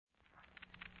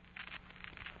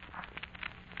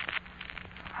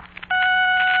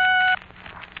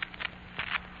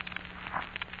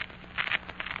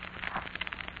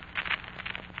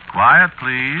Quiet,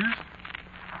 please.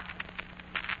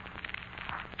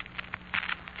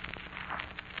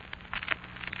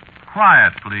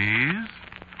 Quiet, please.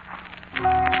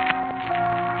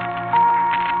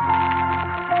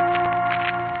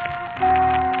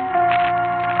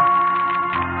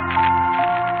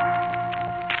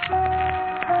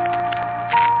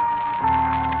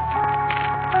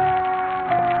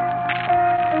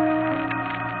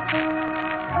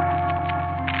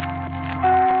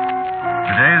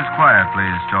 Today's Quiet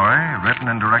Please story, written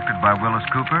and directed by Willis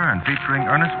Cooper and featuring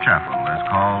Ernest Chappell, is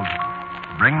called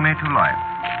Bring Me to Life.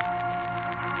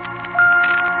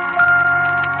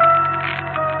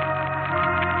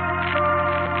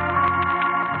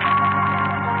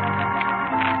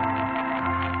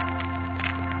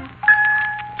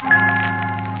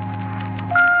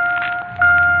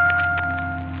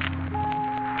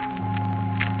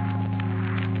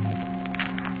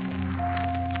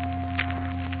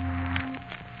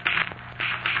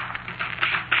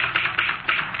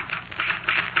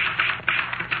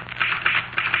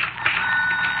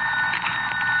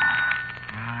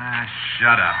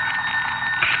 Shut up.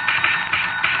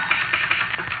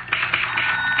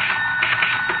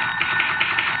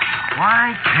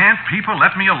 Why can't people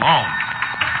let me alone?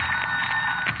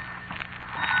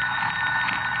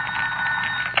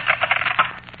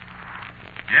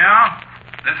 Yeah?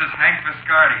 This is Hank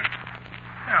Viscardi.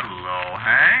 Hello,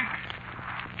 Hank.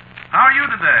 How are you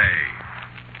today?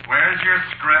 Where's your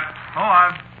script? Oh,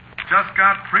 I've just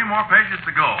got 3 more pages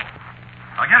to go.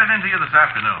 I'll get it into you this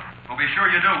afternoon. Well, be sure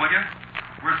you do, will you?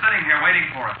 We're sitting here waiting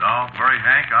for it. Don't worry,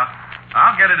 Hank.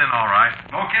 I'll get it in all right.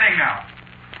 No kidding now.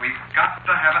 We've got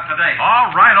to have it today. All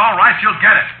right. You'll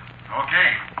get it.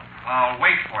 Okay. I'll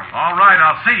wait for you. All right,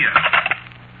 I'll see you.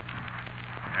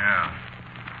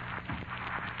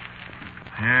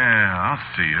 Yeah, I'll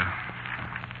see you.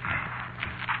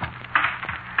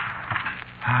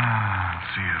 I'll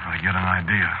see if I get an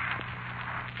idea.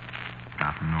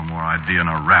 Got no more idea than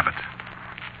a rabbit.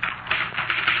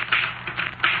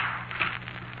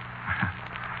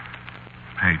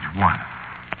 Page 1. Yeah,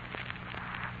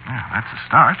 that's a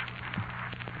start.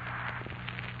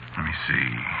 Let me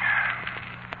see.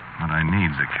 What I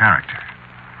need's a character.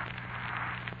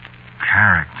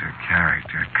 Character.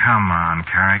 Come on,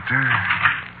 character.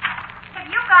 Have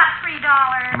you got $3?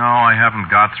 No, I haven't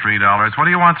got $3. What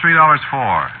do you want $3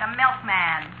 for? The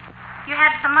milkman. You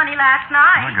had some money last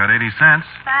night. I got 80 cents.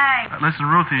 Thanks. Listen,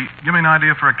 Ruthie, give me an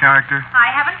idea for a character.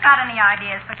 I haven't got any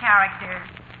ideas for characters.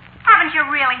 Haven't you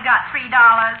really got $3?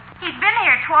 He's been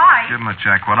here twice. Give him a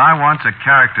check. What I want's a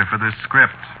character for this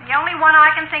script. The only one I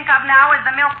can think of now is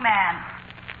the milkman.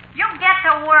 You get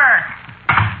to work.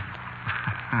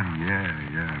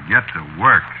 Yeah. Get to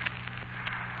work.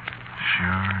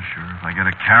 Sure. If I get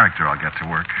a character, I'll get to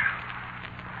work.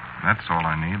 That's all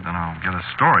I need. Then I'll get a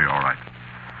story all right.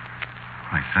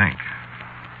 I think.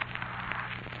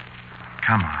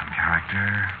 Come on,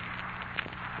 character.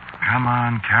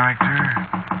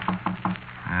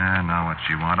 Now what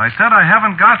you want? I said I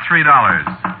haven't got $3.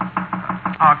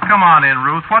 Oh, come on in,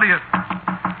 Ruth.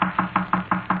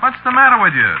 What's the matter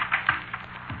with you?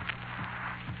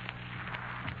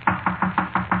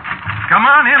 Come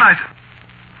on in,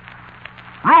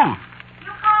 Ruth!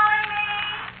 You calling me?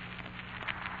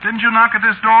 Didn't you knock at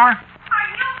this door? Are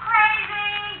you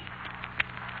crazy?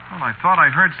 Well, I thought I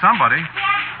heard somebody. Get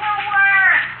to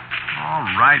work. All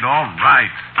right.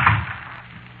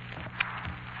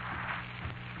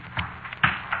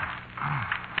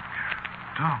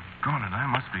 Doggone it, I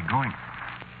must be going.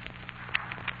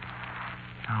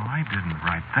 No, I didn't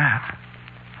write that.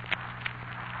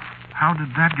 How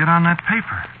did that get on that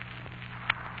paper?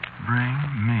 Bring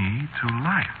me to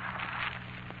life.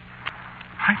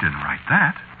 I didn't write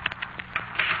that.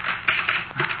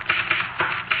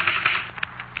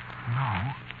 No,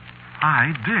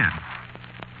 I did.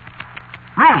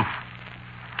 Ruth!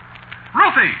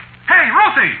 Ruthie! Hey,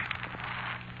 Ruthie!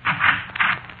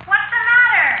 What's the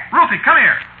matter? Ruthie, come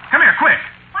here. Come here, quick.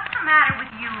 What's the matter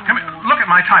with you? Come here. Look at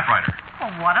my typewriter.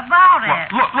 Well, what about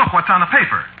it? Look what's on the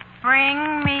paper.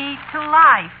 Bring me to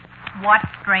life. What's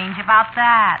strange about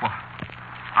that? Well,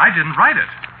 I didn't write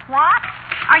it. What?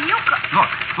 Are you...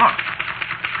 Look.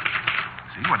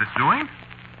 See what it's doing?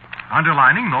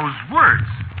 Underlining those words.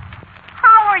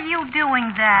 How are you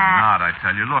doing that? Not, I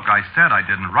tell you. Look, I said I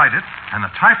didn't write it, and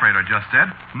the typewriter just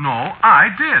said, no,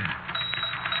 I did.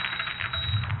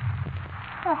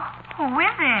 Who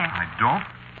is it? I don't...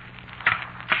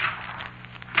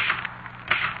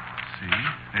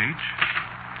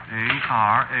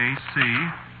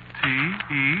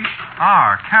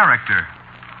 C-H-A-R-A-C-T-E-R. Character.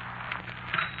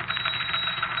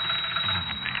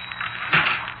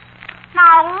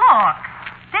 Now, look.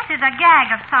 is a gag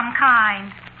of some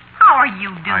kind. How are you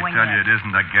doing I tell you, it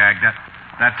isn't a gag.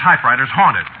 That typewriter's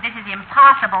haunted. This is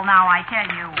impossible now, I tell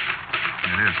you.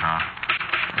 It is, huh?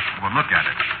 Well, look at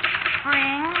it.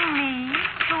 Bring me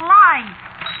to life.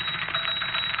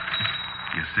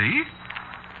 You see?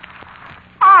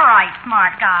 All right,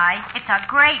 smart guy. It's a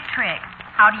great trick.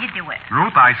 How do you do it?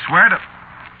 Ruth, I swear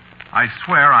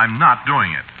I'm not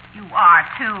doing it. You are,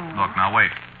 too. Look, now, wait.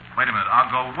 Wait a minute.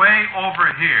 I'll go way over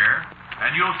here,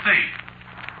 and you'll see.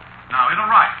 Now, it'll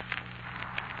write.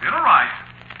 It'll write.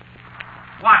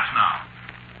 Watch now.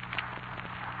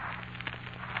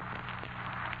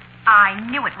 I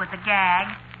knew it was a gag.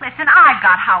 Listen, I've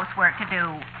got housework to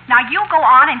do. Now, you go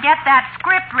on and get that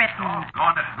script written.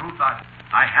 Doggone it, Ruth.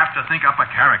 I have to think up a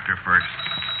character first.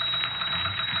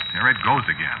 There it goes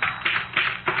again.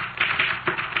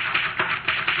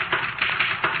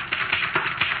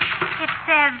 It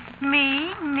says me.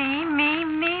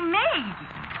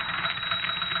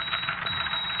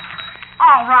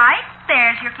 All right,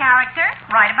 there's your character.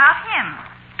 Write about him.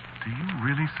 Do you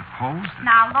really suppose that...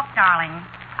 Now, look, darling.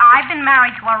 I've been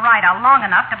married to a writer long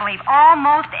enough to believe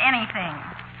almost anything.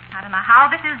 I don't know how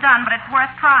this is done, but it's worth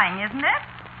trying, isn't it?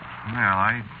 Well,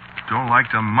 I don't like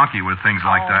to monkey with things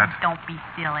like that. Don't be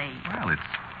silly. Well,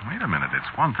 wait a minute. It's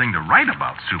one thing to write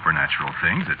about supernatural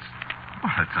things.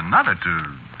 It's another to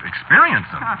experience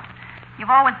them. Huh.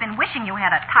 You've always been wishing you had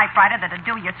a typewriter that'd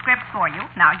do your scripts for you.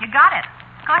 Now you got it.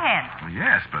 Go ahead. Well,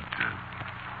 yes, but...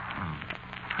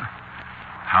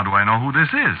 how do I know who this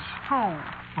is? Who?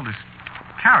 Well, this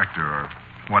character or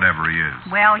whatever he is.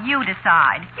 Well, you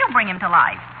decide. You bring him to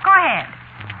life. Go ahead.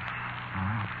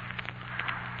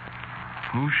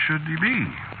 Who should he be?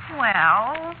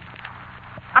 Well,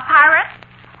 a pirate?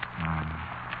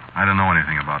 I don't know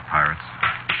anything about pirates.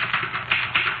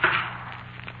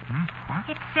 What?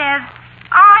 It says,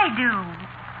 I do.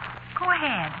 Go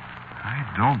ahead. I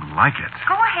don't like it.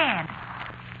 Go ahead.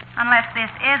 Unless this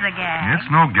is a gag.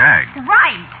 It's no gag.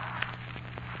 Right.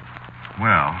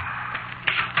 Well...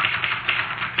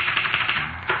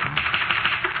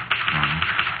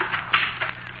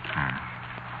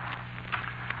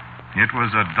 It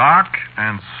was a dark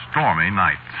and stormy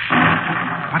night.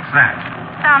 What's that?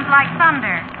 Sounds like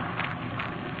thunder.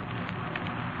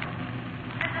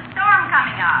 There's a storm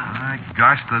coming up. My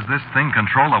gosh, does this thing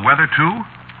control the weather, too?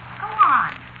 Go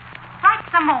on. Write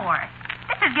some more.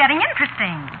 This is getting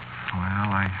interesting. Well, all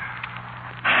right.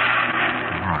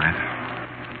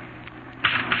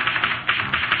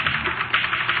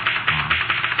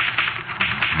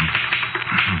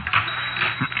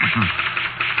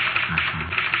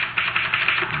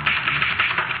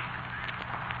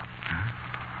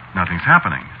 Nothing's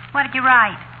happening. What did you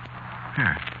write?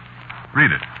 Here,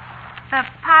 read it. The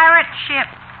pirate ship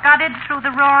scudded through the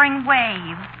roaring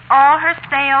waves, all her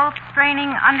sails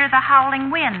straining under the howling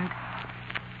wind.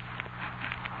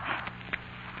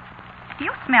 Do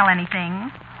you smell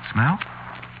anything? Smell?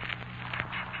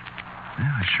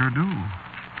 Yeah, I sure do.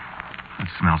 It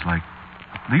smells like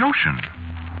the ocean.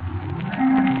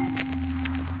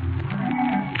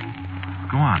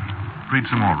 Go on. Read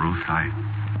some more, Ruth.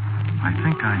 I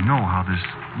think I know how this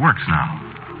works now.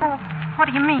 Oh, what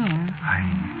do you mean? I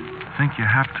think you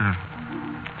have to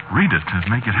read it to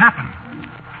make it happen.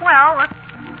 Well,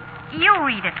 you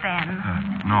read it then.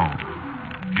 No.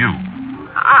 You.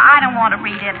 I don't want to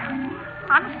read it.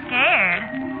 I'm scared.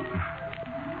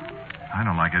 I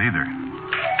don't like it either.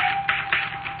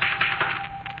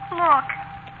 Look,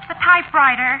 the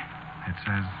typewriter. It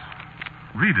says,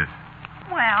 read it.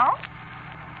 Well?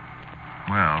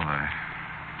 Well,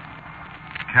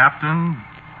 Captain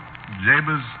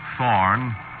Jabez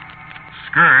Thorne,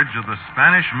 Scourge of the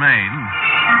Spanish Main,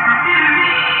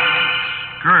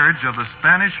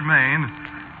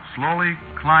 slowly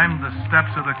climbed the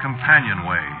steps of the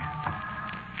companionway.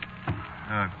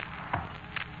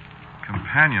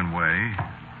 Companionway?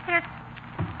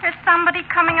 There's somebody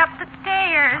coming up the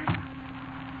stairs.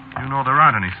 You know there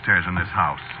aren't any stairs in this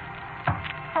house.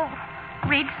 Oh,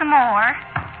 read some more.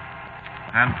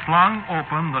 And flung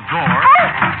open the door.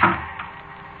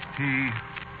 He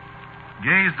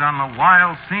gazed on the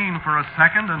wild scene for a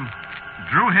second and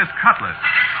drew his cutlass.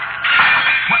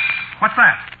 What's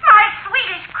that? My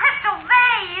Swedish crystal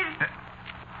vase.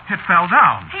 It fell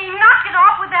down. He knocked it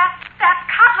off with that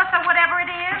cutlass or whatever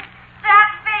it is.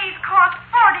 That vase cost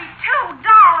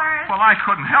 $42. Well, I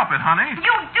couldn't help it, honey.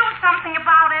 You do something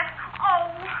about it. Oh,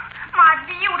 my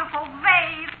beautiful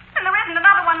vase. And there isn't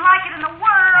another one like it in the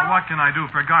world. Well, what can I do?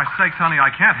 For gosh sakes, honey,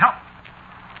 I can't help.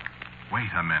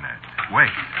 Wait a minute. Wait.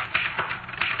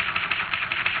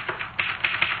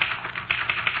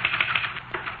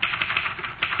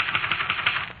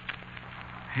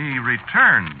 He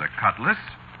returned the cutlass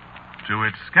to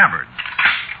its scabbard.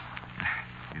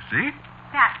 You see?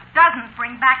 That doesn't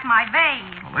bring back my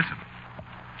vase. Well, listen.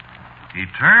 He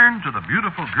turned to the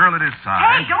beautiful girl at his side.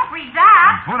 Hey, don't read that.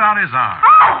 And put out his arm.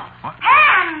 Oh! What?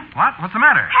 Hands! What? What's the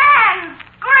matter? Hands!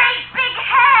 Great big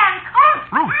hands!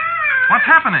 Oh! Ruth, what's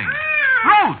happening?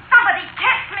 Ruth! Somebody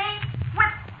catch me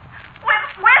with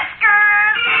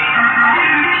whiskers!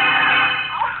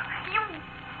 Oh,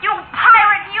 you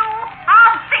pirate, you!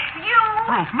 I'll fix you!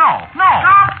 Ruth, no, no!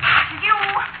 I'll fix you!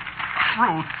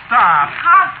 Ruth, stop.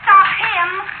 I'll stop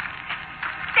him!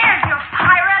 There's your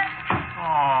pirate!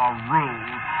 Oh, Ruth.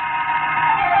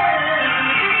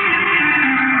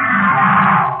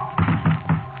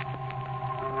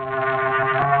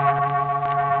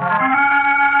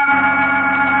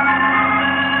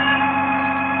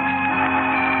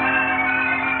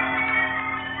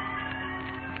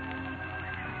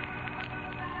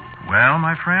 Well,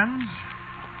 my friends,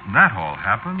 that all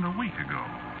happened a week ago.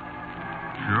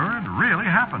 Sure, it really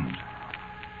happened.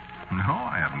 No,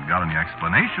 I haven't got any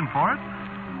explanation for it.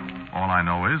 All I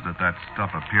know is that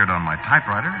stuff appeared on my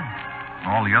typewriter.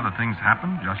 All the other things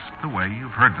happened just the way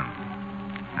you've heard them.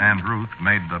 And Ruth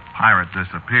made the pirate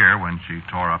disappear when she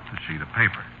tore up the sheet of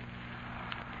paper.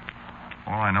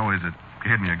 All I know is it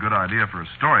gave me a good idea for a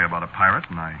story about a pirate,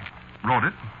 and I wrote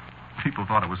it. People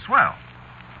thought it was swell.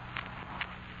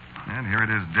 And here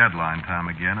it is deadline time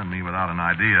again, and me without an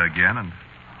idea again, and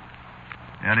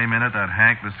any minute that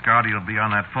Hank Viscardi will be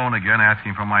on that phone again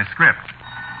asking for my script.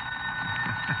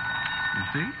 You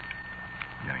see?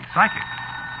 Getting psychic.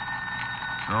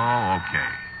 So, okay.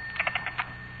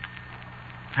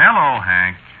 Hello,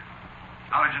 Hank.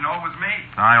 How did you know it was me?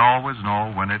 I always know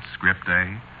when it's script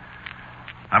day.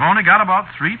 I've only got about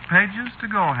 3 pages to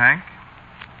go, Hank.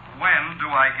 When do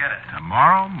I get it?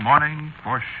 Tomorrow morning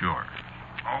for sure.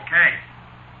 Okay.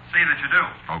 See that you do.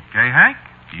 Okay, Hank?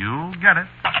 You'll get it.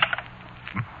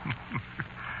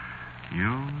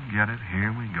 You'll get it.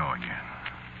 Here we go again.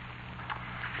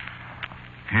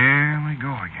 Here we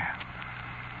go again.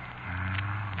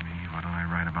 What do I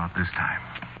write about this time?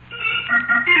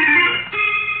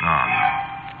 Oh,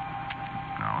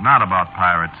 no. No, not about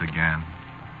pirates again.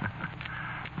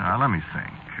 Now, let me think.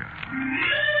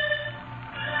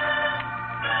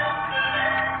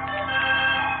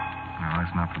 No,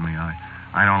 that's not for me.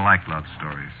 I don't like love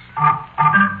stories.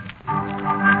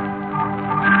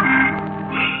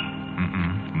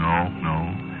 No.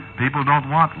 People don't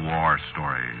want war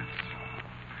stories.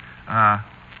 How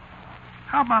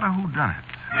about a whodunit?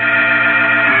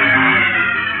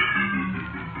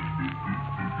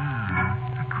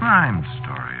 A crime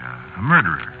story, a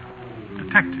murderer,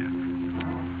 detective,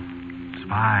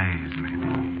 spies, maybe.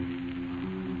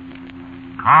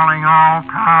 Calling all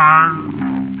cars.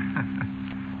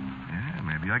 Yeah,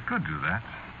 maybe I could do that.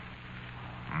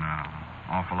 No,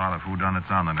 awful lot of whodunits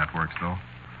on the networks, though.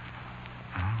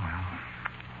 Oh, well.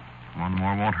 One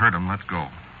more won't hurt 'em. Let's go.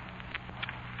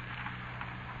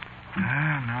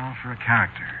 Now for a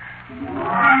character.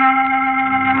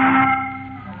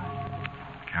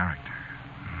 Character.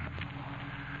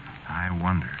 I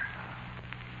wonder.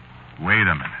 Wait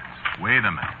a minute.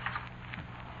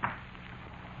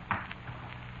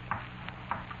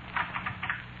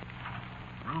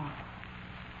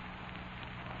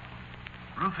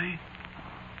 Ruthie?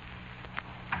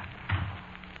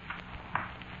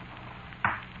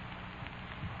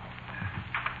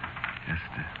 Just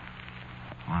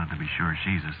wanted to be sure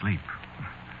she's asleep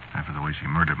after the way she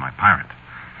murdered my pirate.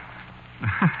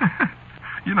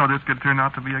 You know, this could turn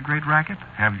out to be a great racket.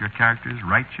 Have your characters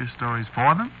write your stories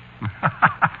for them.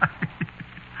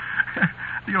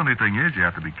 The only thing is you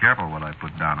have to be careful what I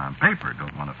put down on paper.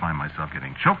 Don't want to find myself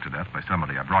getting choked to death by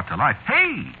somebody I brought to life.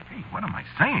 Hey, what am I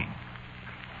saying?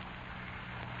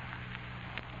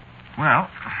 Well,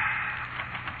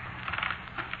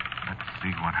 let's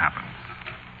see what happens.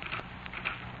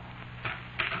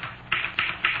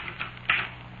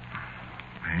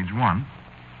 Page 1.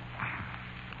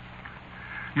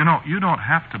 You know, you don't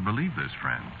have to believe this,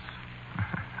 friends.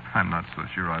 I'm not so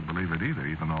sure I believe it either,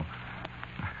 even though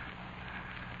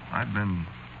I've been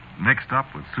mixed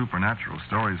up with supernatural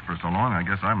stories for so long, I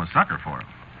guess I'm a sucker for them.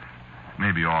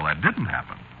 Maybe all that didn't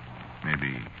happen.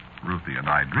 Maybe Ruthie and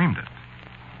I dreamed it.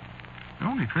 The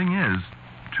only thing is,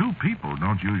 2 people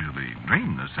don't usually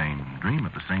dream the same dream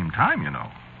at the same time, you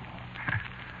know.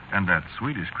 And that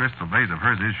Swedish crystal vase of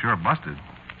hers is sure busted.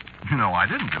 You know I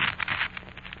didn't do it.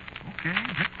 Okay,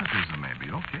 hypnotism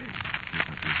maybe. Okay,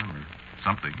 hypnotism or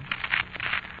something.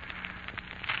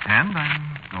 And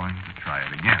I'm going to try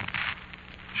it again.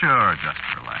 Sure, just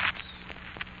relax.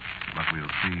 But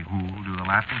we'll see who'll do the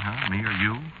laughing, huh? Me or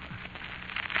you?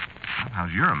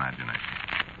 How's your imagination?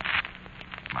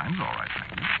 Mine's all right,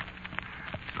 thank you.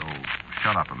 So,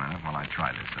 shut up a minute while I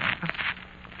try this. Just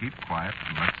keep quiet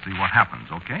and let's see what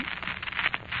happens, okay?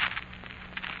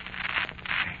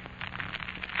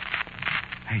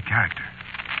 Hey, character.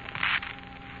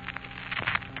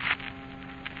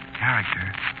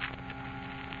 Character.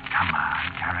 Come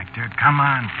on, character. Come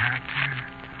on, character.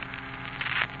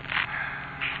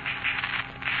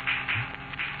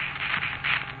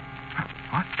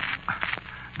 What?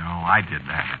 No, I did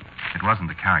that. It wasn't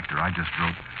the character. I just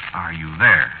wrote, "Are you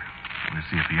there?" We'll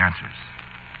see if he answers.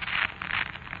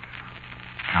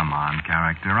 Come on,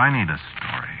 character. I need a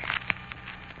story.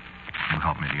 You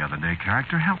helped me the other day,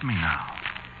 character. Help me now.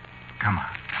 Come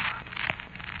on.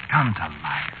 Come to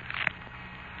life.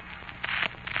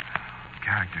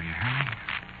 Character, you hear me?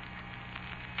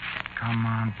 Come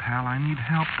on, pal. I need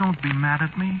help. Don't be mad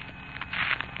at me.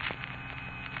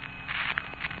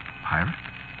 Pirate?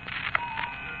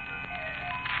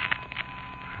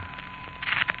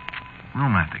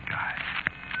 Romantic guy.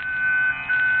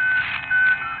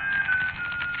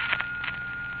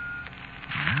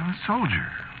 Well, a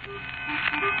soldier.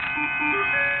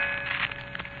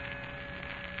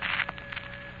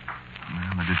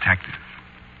 Well, a detective.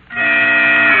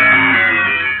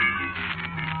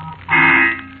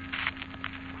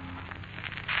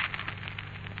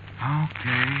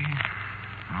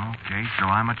 Okay, so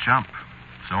I'm a chump.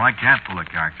 So I can't pull a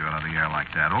character out of the air like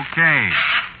that. Okay.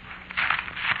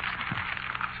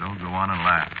 So go on and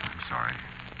laugh. I'm sorry.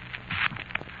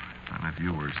 And if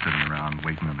you were sitting around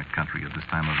waiting in the country at this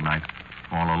time of night,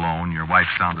 all alone, your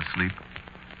wife's sound asleep,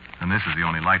 and this is the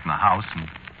only light in the house, and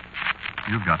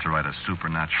you've got to write a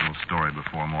supernatural story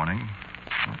before morning,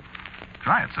 well,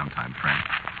 try it sometime, friend.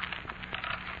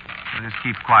 So just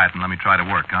keep quiet and let me try to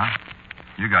work, huh?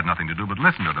 You got nothing to do but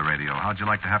listen to the radio. How'd you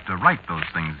like to have to write those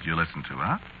things you listen to,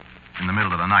 huh? In the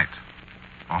middle of the night.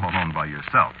 All alone by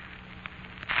yourself.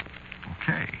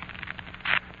 Okay.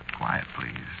 Quiet,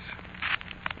 please.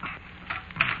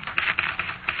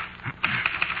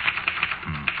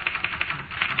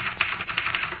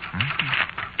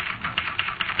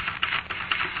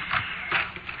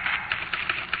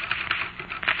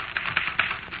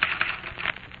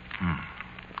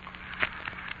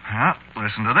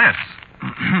 Listen to this.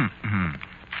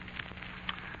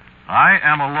 I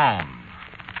am alone.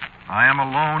 I am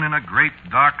alone in a great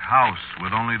dark house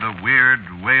with only the weird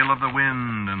wail of the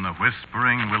wind and the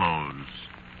whispering willows.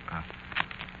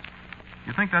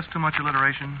 You think that's too much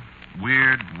alliteration?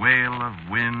 Weird wail of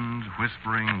wind,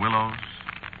 whispering willows?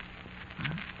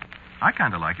 I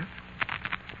kind of like it.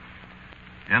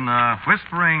 In the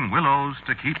whispering willows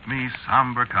to keep me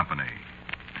somber company.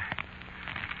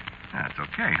 That's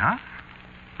okay, huh?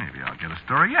 Maybe I'll get a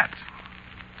story yet.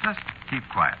 Just keep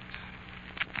quiet.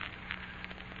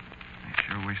 I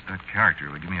sure wish that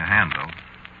character would give me a hand, though.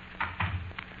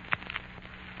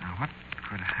 Now, what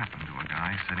could happen to a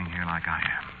guy sitting here like I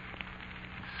am?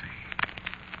 Let's see.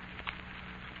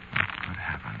 What could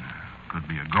happen? Could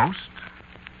be a ghost?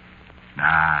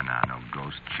 Nah, no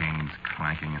ghost. Chains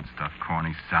clanking and stuff.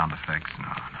 Corny sound effects.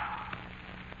 No.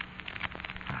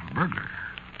 A burglar.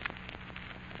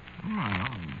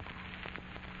 Well,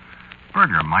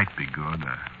 burglar might be good.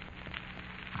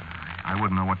 I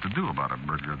wouldn't know what to do about a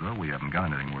burglar, though. We haven't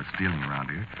got anything worth stealing around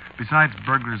here. Besides,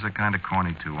 burglars are kind of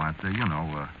corny, too, aren't they? You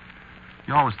know,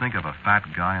 you always think of a fat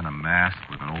guy in a mask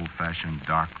with an old-fashioned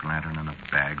dark lantern and a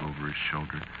bag over his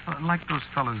shoulder. Like those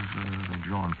fellas they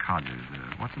draw in colleges.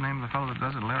 What's the name of the fellow that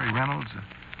does it? Larry Reynolds?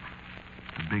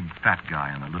 The big fat guy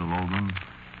in the little old one.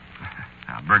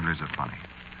 Now, burglars are funny.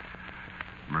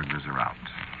 Burglars are out.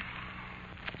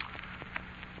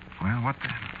 Well, what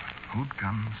then? Who'd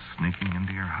come sneaking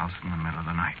into your house in the middle of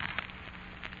the night?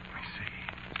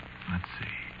 Let's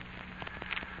see.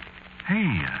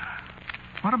 Hey,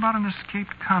 what about an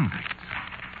escaped convict?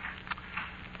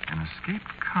 An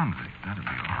escaped convict, that'd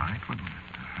be all right, wouldn't it?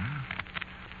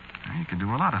 Well, you could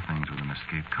do a lot of things with an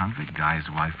escaped convict. Guy's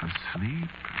wife asleep.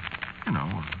 You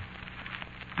know, a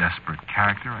desperate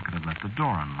character. I could have left the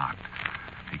door unlocked.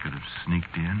 He could have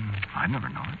sneaked in. I'd never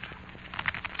know it.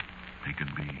 He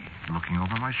could be looking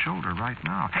over my shoulder right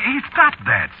now. Hey, stop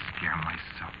that! Scare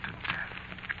myself to death.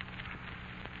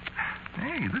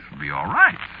 Hey, this'll be all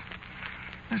right.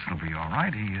 This'll be all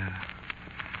right.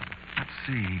 Let's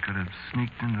see, he could have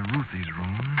sneaked into Ruthie's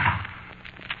room.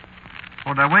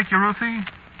 Oh, did I wake you, Ruthie?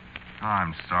 Oh,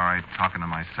 I'm sorry, talking to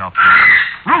myself.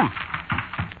 Ruth!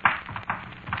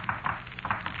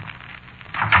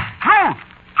 Ruth!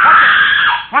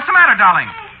 What's the matter, darling?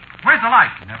 Where's the light?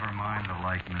 Never mind the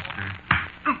light, mister.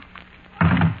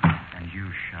 And you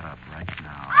shut up right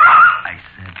now. I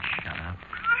said shut up.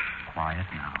 quiet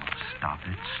now. Stop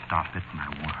it. And I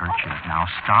won't hurt you. Now,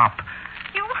 stop.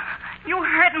 You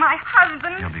hurt my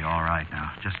husband. You'll be all right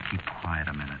now. Just keep quiet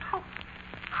a minute.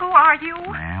 Who are you?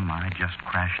 Ma'am, I just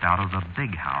crashed out of the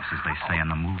big house, as they say in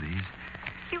the movies.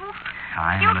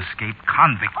 I'm an escaped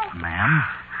convict, ma'am.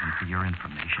 And for your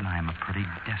information, I am a pretty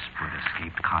desperate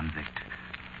escaped convict.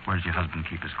 Where does your husband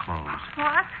keep his clothes?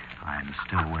 What? I'm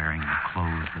still wearing the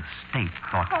clothes the state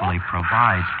thoughtfully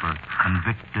provides for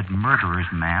convicted murderers,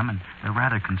 ma'am, and they're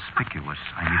rather conspicuous.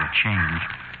 I need a change.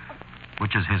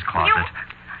 Which is his closet?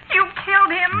 You killed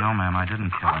him? No, ma'am, I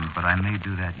didn't kill him, but I may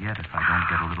do that yet if I don't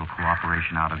get a little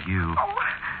cooperation out of you. Oh,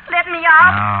 let me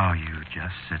out. No, you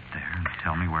just sit there and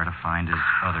tell me where to find his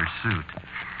other suit.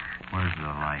 Where's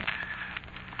the light?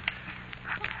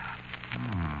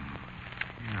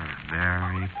 You're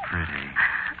very pretty.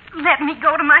 Let me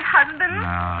go to my husband.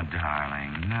 No,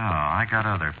 darling, no. I got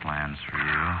other plans for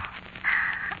you.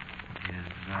 Is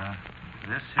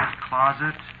this his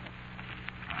closet?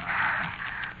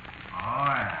 Oh,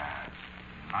 yeah.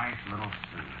 Nice little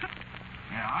suit.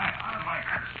 Yeah, I like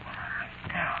this one.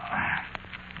 Yeah.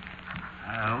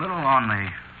 A little on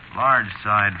the large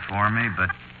side for me, but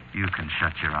you can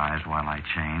shut your eyes while I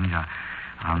change.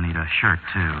 I'll need a shirt,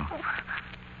 too.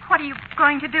 What are you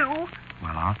going to do?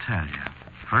 Well, I'll tell you.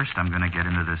 First, I'm going to get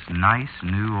into this nice,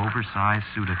 new, oversized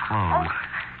suit of clothes.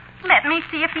 Let me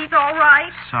see if he's all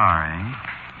right. Sorry.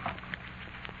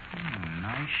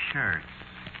 Nice shirt.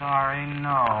 Sorry, no,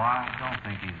 I don't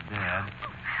think he's dead.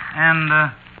 And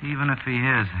even if he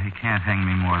is, he can't hang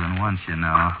me more than once, you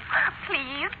know.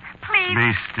 Please.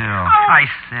 Be still. Oh. I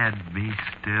said be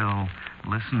still.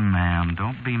 Listen, ma'am,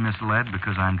 don't be misled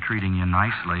because I'm treating you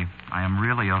nicely. I am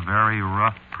really a very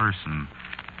rough person.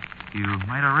 You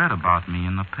might have read about me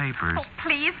in the papers. Oh,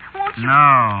 please, won't you?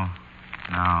 No.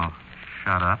 Now,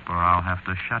 shut up or I'll have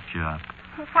to shut you up.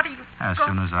 What are you... As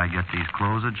soon as I get these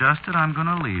clothes adjusted, I'm going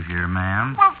to leave here,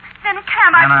 ma'am. Well, then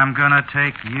can't I... And I'm going to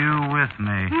take you with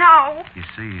me. No. You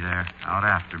see, they're out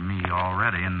after me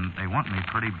already, and they want me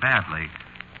pretty badly.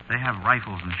 They have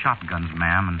rifles and shotguns,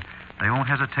 ma'am, and they won't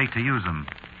hesitate to use them.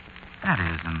 That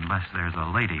is, unless there's a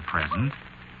lady present.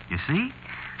 You see?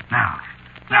 Now,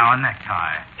 a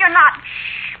necktie. You're not...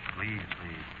 Shh, please.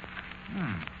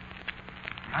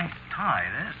 Nice tie,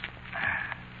 this.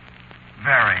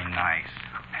 Very nice.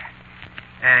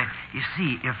 You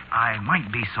see, if I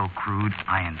might be so crude,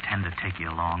 I intend to take you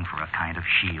along for a kind of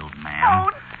shield, ma'am.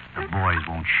 Oh. The boys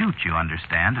won't shoot you,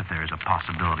 understand, if there's a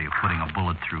possibility of putting a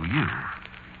bullet through you.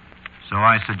 So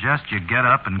I suggest you get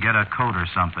up and get a coat or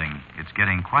something. It's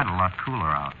getting quite a lot cooler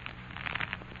out.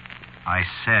 I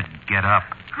said get up.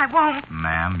 I won't.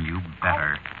 Ma'am, you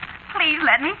better. Please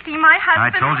let me see my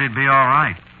husband. I told you it'd be all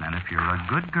right. And if you're a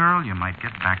good girl, you might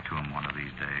get back to him one of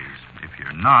these days. If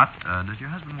you're not, does your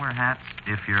husband wear hats?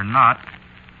 If you're not,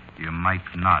 you might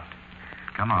not.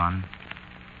 Come on.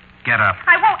 Get up.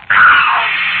 I won't.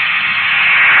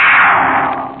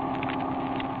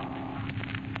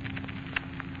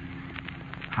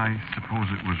 I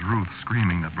suppose it was Ruth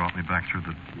screaming that brought me back through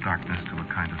the darkness to a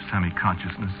kind of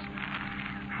semi-consciousness.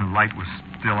 The light was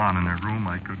still on in their room.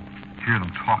 I could hear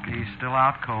them talking. He's still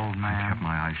out cold, I ma'am. kept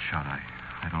my eyes shut. I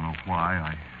don't know why.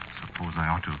 I suppose I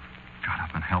ought to have got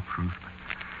up and helped Ruth, but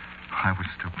I was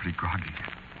still pretty groggy.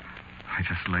 I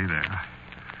just lay there.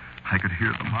 I could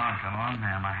hear them. Come on,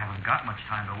 ma'am. I haven't got much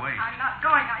time to waste. I'm not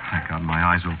going. I got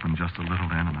my eyes open just a little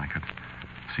then, and I could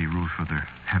see Ruth with her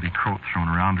heavy coat thrown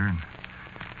around her, and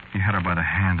he had her by the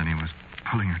hand, and he was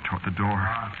pulling her toward the door.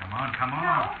 Come on.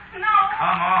 No.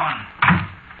 Come on.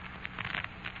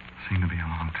 Seemed to be a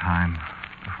long time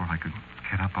before I could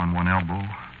get up on one elbow.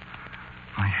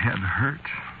 My head hurt.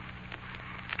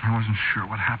 I wasn't sure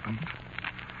what happened.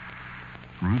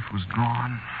 Ruth was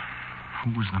gone.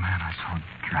 Who was the man I saw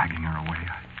dragging her away?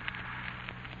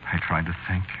 I tried to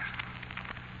think.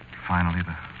 Finally,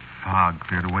 the fog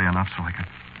cleared away enough so I could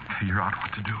figure out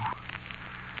what to do.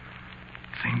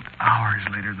 It seemed hours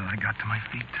later that I got to my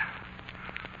feet.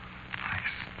 I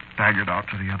staggered out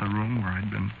to the other room where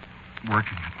I'd been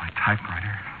working at my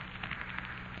typewriter.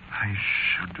 I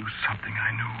should do something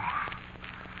I knew.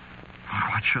 But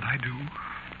what should I do?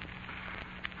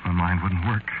 My mind wouldn't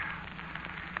work.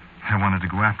 I wanted to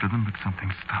go after them, but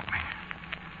something stopped me.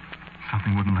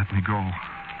 Something wouldn't let me go.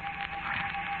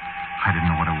 I didn't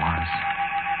know what it was.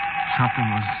 Something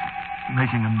was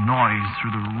making a noise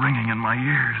through the ringing in my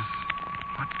ears.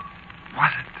 What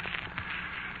was it?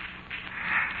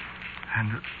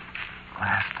 And at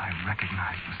last I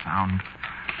recognized the sound.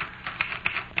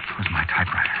 It was my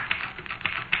typewriter.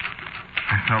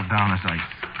 I fell down as I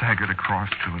staggered across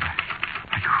to it.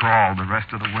 I crawled the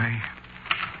rest of the way,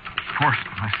 forced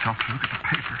myself to look at the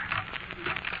paper.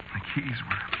 keys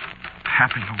were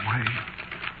tapping away,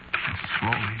 and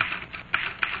slowly,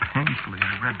 painfully, I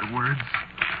read the words.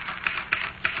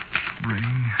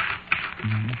 Bring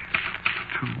me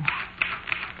to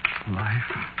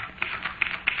life.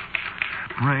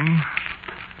 Bring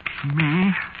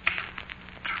me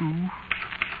to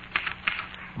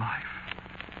life.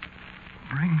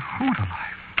 Bring who to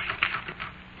life?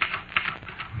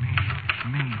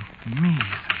 Me,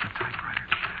 said the typewriter.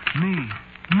 Me.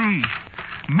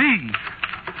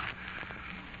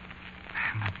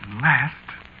 And at last,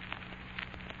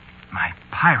 my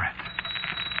pirate.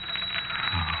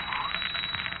 Oh,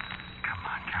 come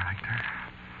on, character.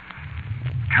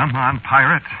 Come on,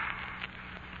 pirate.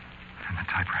 And the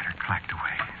typewriter clacked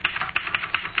away.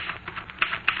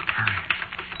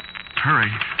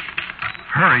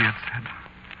 Hurry, it said.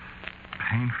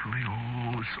 Painfully,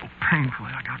 oh, so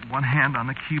painfully. I got one hand on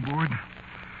the keyboard.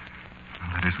 The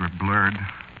letters were blurred.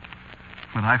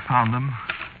 When I found them,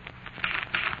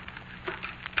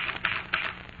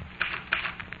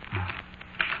 the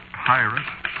pirate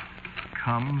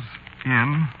comes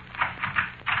in,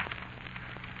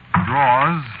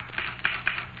 draws,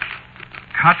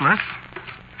 cutlass,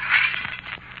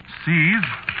 sees,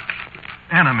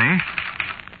 enemy,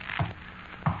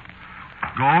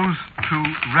 goes to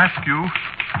rescue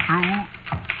through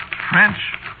French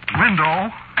window,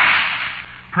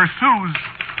 pursues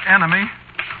enemy,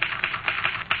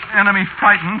 enemy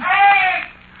frightened,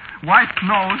 wife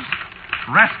knows,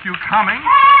 rescue coming,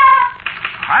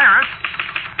 pirate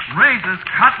raises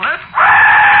cutlass.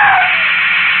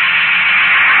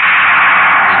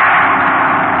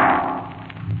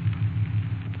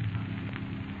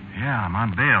 Yeah, I'm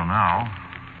on bail now.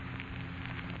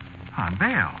 On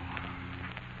bail?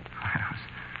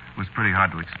 It was pretty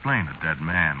hard to explain a dead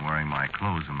man wearing my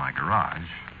clothes in my garage.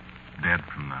 Dead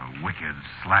from the wicked,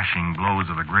 slashing blows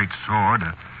of a great sword,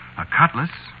 a cutlass.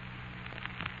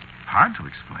 Hard to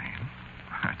explain.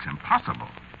 It's impossible.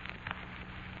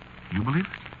 You believe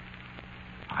it?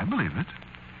 I believe it.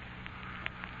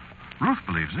 Ruth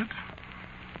believes it.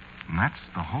 And that's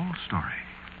the whole story.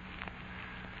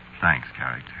 Thanks,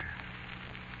 character.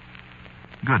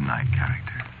 Good night, character.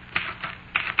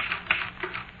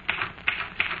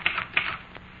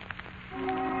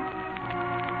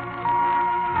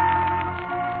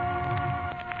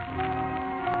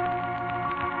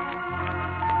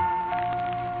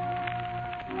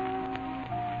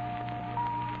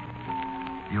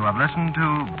 You have listened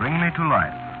to Bring Me to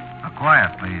Life, a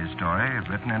Quiet Please story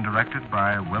written and directed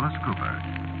by Willis Cooper.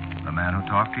 The man who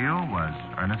talked to you was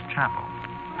Ernest Chappell.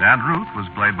 Aunt Ruth was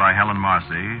played by Helen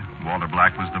Marcy. Walter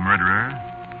Black was the murderer.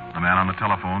 The man on the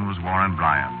telephone was Warren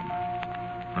Bryan.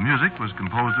 The music was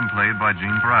composed and played by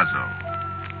Gene Perazzo.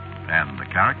 And the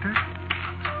character?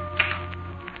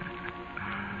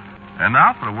 And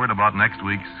now for a word about next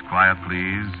week's Quiet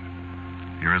Please.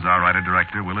 Here is our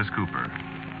writer-director, Willis Cooper.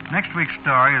 Next week's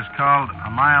story is called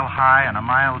A Mile High and a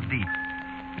Mile Deep.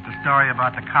 It's a story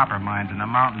about the copper mines in the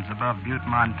mountains above Butte,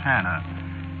 Montana,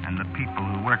 and the people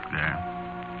who work there.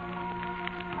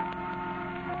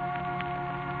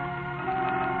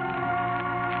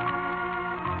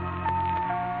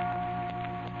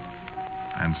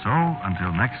 And so,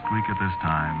 until next week at this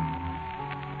time,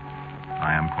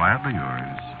 I am quietly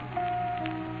yours,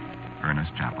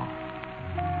 Ernest Chappell.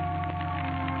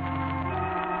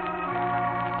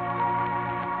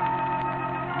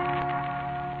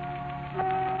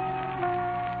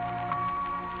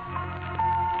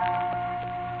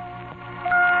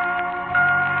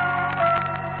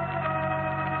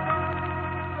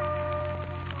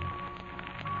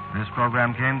 This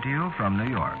program came to you from New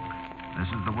York. This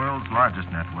is the world's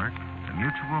largest network, the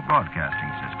Mutual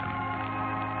Broadcasting System.